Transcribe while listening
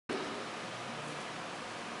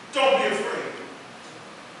Don't be afraid.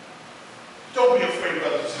 Don't be afraid,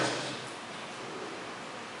 brothers and sisters.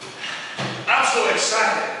 I'm so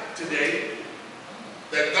excited today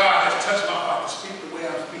that God has touched my heart to speak the way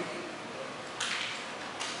I'm speaking.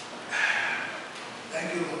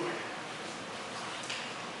 Thank you, Lord.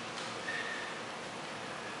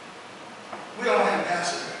 We are an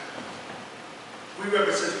ambassador. We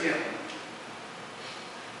represent Him.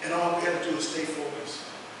 And all we have to do is stay focused.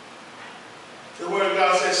 The Word of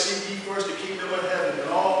God says, seek ye first the kingdom of heaven, and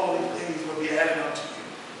all these things will be added unto you.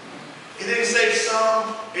 It didn't say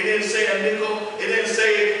some, it didn't say a nickel, it didn't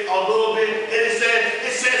say a little bit,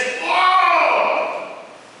 it says all.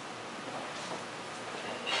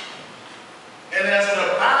 And as an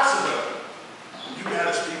ambassador, you got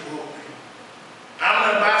to speak boldly. I'm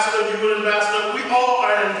an ambassador, you're an ambassador, we all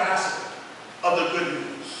are an ambassador of the good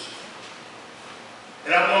news.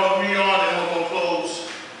 And I'm going to read on and we're going to close.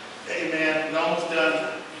 Amen. I'm almost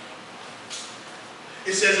done.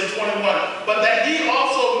 It says in 21, but that ye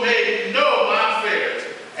also may know my affairs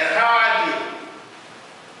and how I do.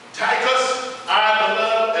 Titus,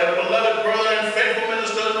 our beloved brother and faithful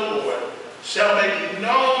minister of the Lord, shall make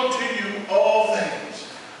known to you all things,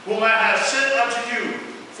 whom I have sent unto you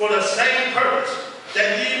for the same purpose,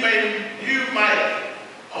 that you might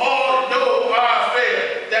all know our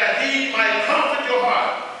affair, that he might comfort your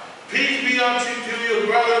heart. Peace be unto your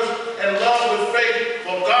brothers, and love with faith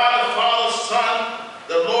from God the Father, Son,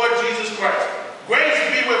 the Lord Jesus Christ. Grace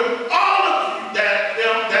be with all of you that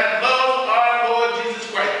love our Lord Jesus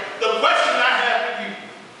Christ. The question I have for you,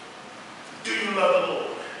 do you love the Lord?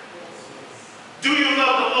 Do you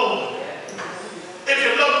love the Lord? If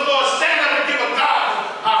you love the Lord, stand up and give a God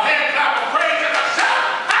a hand clap of praise and a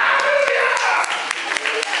shout. Hallelujah!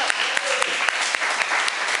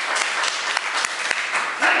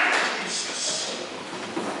 Thank you, Jesus.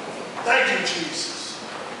 Thank you, Jesus.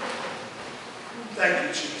 Thank you,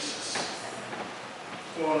 Jesus,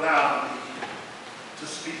 for allowing me to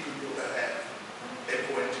speak on your behalf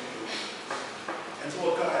according to you. And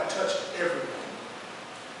Lord God, touch everyone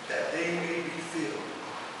that they may be filled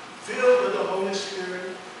with the Holy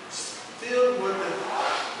Spirit, filled with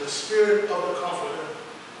the Spirit of the Comforter,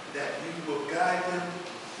 that you will guide them,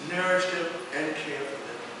 nourish them, and care for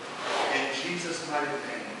them. In Jesus' mighty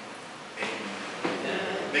name,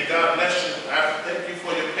 amen. May God bless you. I thank you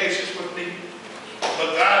for your patience with me.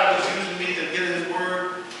 But God was using me to get His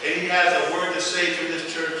word, and He has a word to say to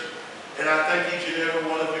this church. And I thank each and every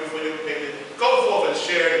one of you for your opinion. Go forth and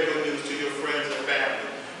share the good news to your friends and family.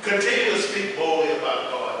 Continue to speak boldly about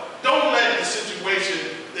God. Don't let the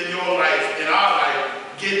situation in your life, in our life,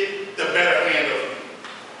 get the better hand of you.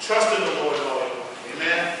 Trust in the Lord always.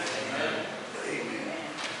 Amen? Amen. Amen.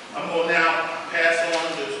 I'm going to now pass on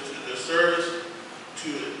the service to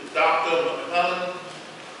Dr. McClellan,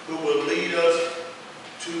 who will lead us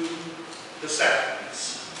to the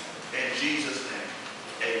sacraments. In Jesus' name,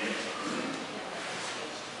 amen.